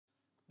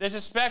This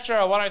is Spectra,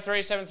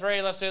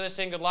 103.73. Let's do this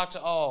thing. Good luck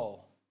to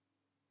all.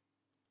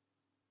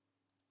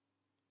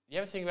 You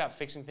ever think about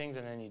fixing things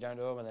and then you don't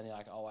do them and then you're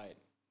like, oh, wait,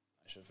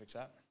 I should fix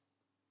that?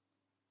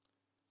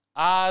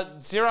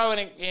 0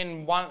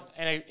 in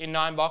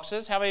 9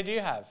 boxes. How many do you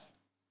have?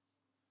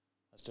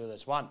 Let's do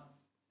this. 1,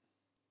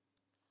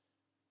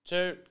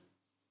 2,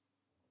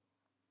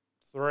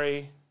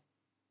 3,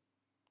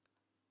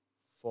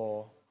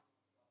 4,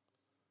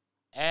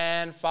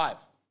 and 5.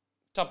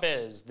 Top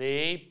is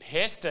the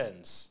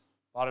Pistons.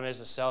 Bottom is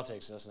the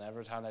Celtics. Listen,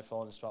 every time they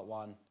fall into spot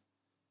 1,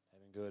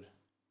 they've been good.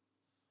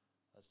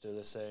 Let's do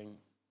this thing.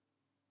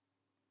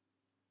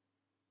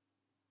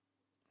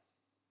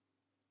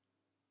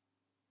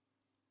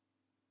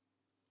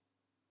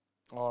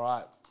 All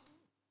right.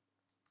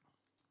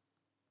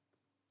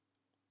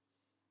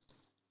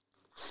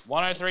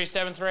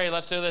 103.73.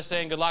 Let's do this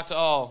thing. Good luck to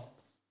all.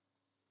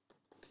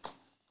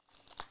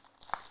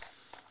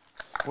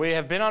 We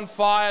have been on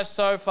fire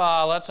so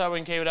far. Let's hope we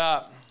can keep it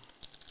up.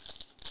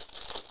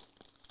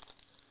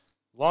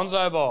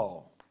 Lonzo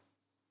Ball.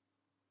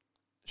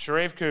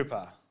 Sharif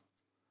Cooper.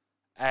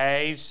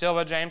 A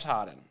silver James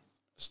Harden.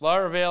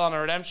 Slow reveal on a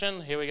redemption.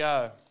 Here we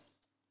go.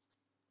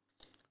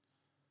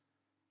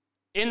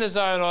 In the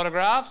zone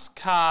autographs,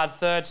 card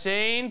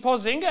 13,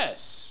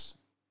 Porzingis.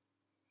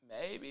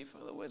 Maybe for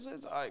the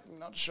Wizards. I'm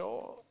not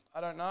sure.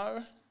 I don't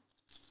know.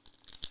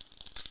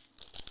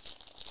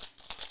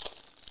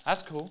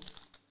 That's cool.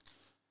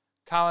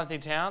 Karl Anthony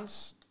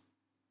Towns.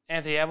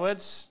 Anthony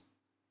Edwards.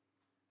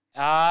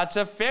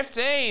 To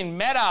 15,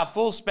 Meta,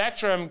 full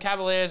spectrum,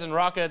 Cavaliers and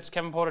Rockets,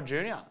 Kevin Porter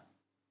Jr.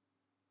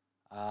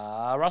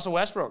 Russell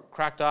Westbrook,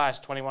 cracked ice,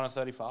 21 of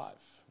 35.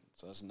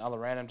 So that's another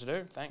random to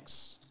do.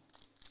 Thanks.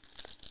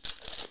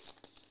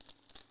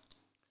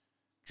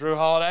 Drew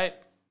Holiday,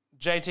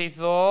 JT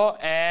Thor,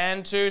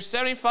 and to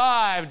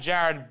 75,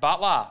 Jared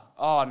Butler.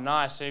 Oh,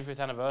 nice, 75th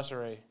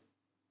anniversary.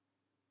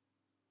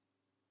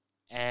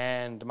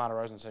 And DeMar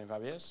DeRozan,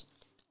 75 years.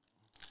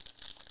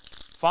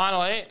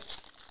 Finally,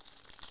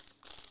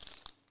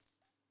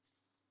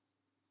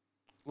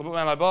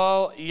 LeBron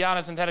Ball,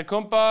 Giannis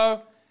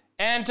Antetokounmpo,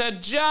 and to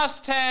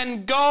just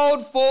 10,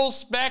 gold full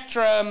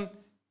spectrum,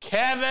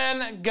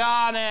 Kevin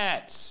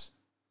Garnett.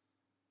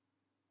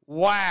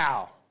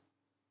 Wow.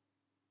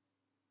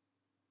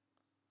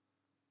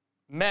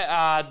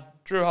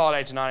 Drew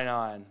Holiday to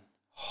 99.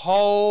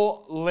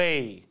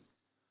 Holy.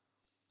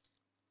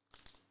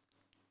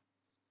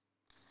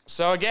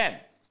 So again,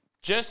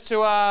 just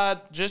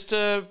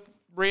to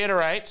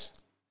reiterate,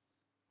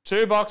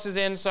 2 boxes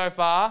in so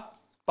far.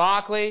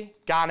 Barkley,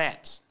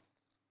 Garnett.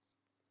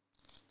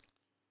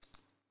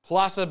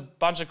 Plus a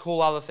bunch of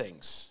cool other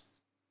things.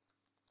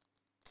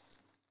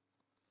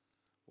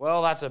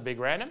 Well, that's a big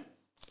random.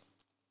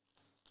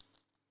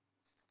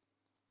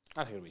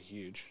 I think it'll be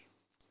huge.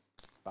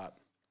 But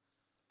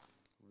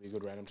it'll be a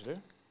good random to do.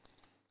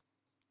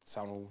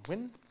 Someone will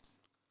win.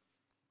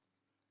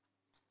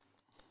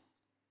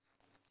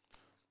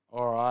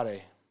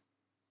 Alrighty.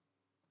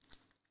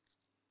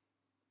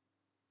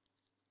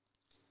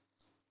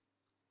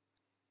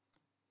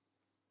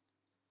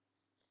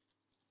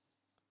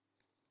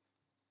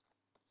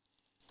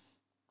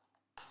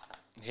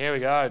 Here we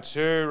go,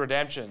 2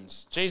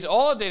 redemptions. Geez,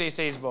 all the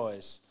DDCs,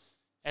 boys.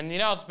 And you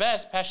know what's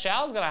best?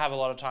 Pascal's going to have a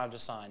lot of time to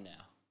sign now.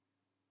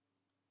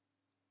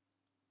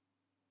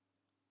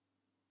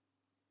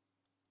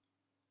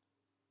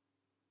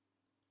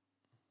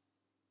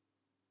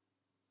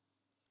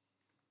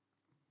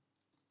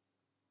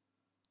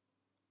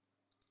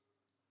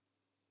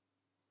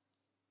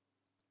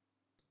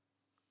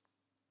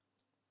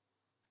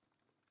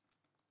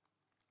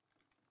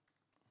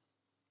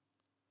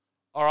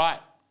 All right.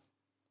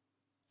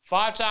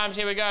 5 times,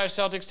 here we go.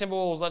 Celtics,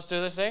 Timberwolves. Let's do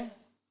this thing.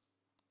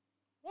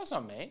 Well, that's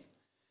not me.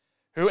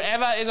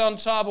 Whoever is on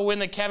top will win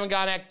the Kevin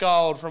Garnett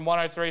gold from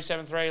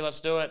 103.73.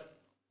 Let's do it.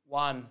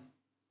 1,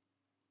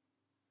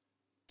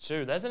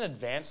 2. There's an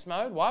advanced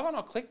mode. Why have I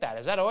not clicked that?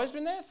 Has that always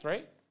been there?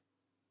 3,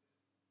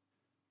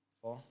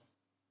 4.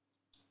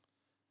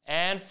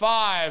 And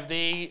 5.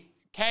 The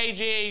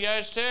KG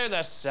goes to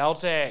the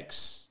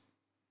Celtics.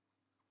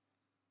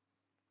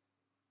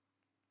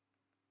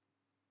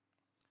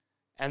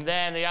 And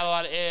then the other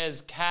one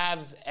is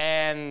Cavs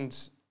and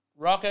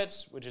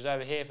Rockets, which is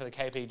over here for the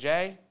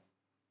KPJ.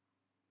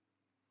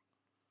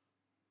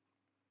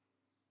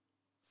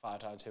 5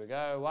 times, here we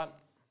go. 1,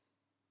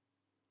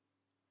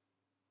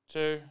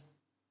 2,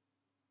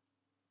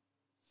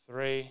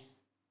 3.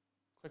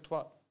 Clicked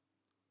what?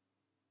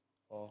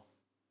 4.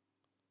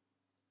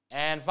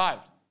 And 5.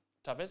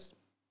 Top is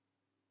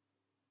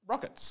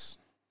Rockets.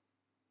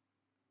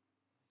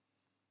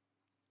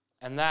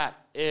 And that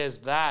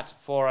is that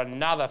for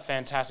another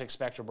fantastic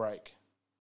Spectra break.